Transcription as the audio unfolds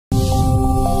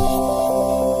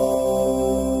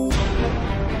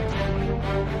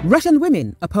Russian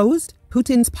women opposed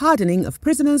Putin's pardoning of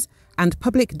prisoners, and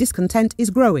public discontent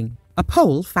is growing. A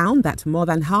poll found that more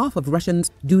than half of Russians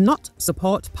do not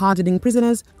support pardoning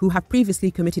prisoners who have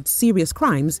previously committed serious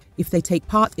crimes if they take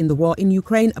part in the war in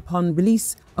Ukraine upon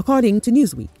release, according to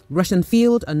Newsweek. Russian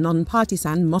Field, a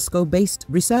non-partisan Moscow-based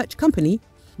research company,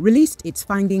 released its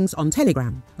findings on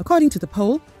Telegram. According to the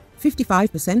poll,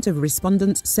 55% of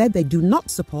respondents said they do not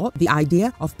support the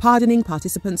idea of pardoning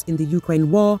participants in the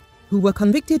Ukraine war who were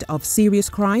convicted of serious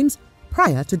crimes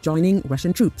prior to joining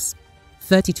Russian troops.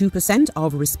 32%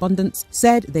 of respondents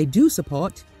said they do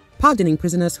support pardoning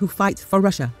prisoners who fight for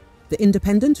Russia. The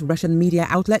independent Russian media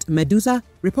outlet Meduza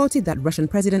reported that Russian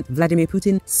President Vladimir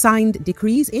Putin signed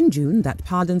decrees in June that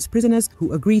pardons prisoners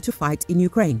who agree to fight in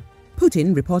Ukraine.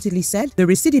 Putin reportedly said the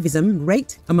recidivism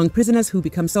rate among prisoners who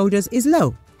become soldiers is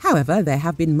low. However, there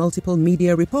have been multiple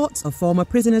media reports of former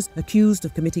prisoners accused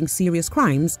of committing serious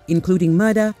crimes, including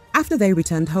murder, after they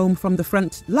returned home from the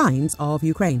front lines of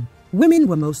Ukraine. Women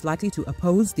were most likely to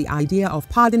oppose the idea of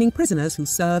pardoning prisoners who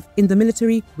serve in the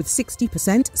military, with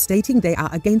 60% stating they are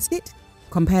against it,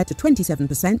 compared to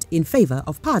 27% in favor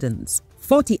of pardons.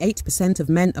 48% of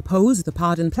men oppose the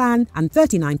pardon plan, and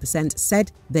 39%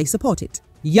 said they support it.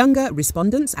 Younger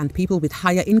respondents and people with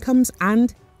higher incomes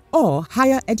and/or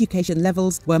higher education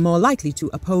levels were more likely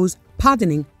to oppose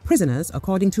pardoning prisoners,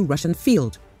 according to Russian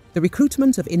Field. The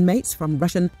recruitment of inmates from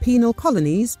Russian penal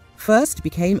colonies first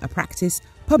became a practice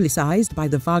publicized by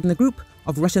the Wagner group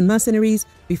of Russian mercenaries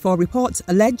before reports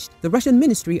alleged the Russian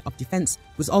Ministry of Defense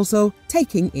was also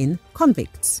taking in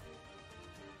convicts.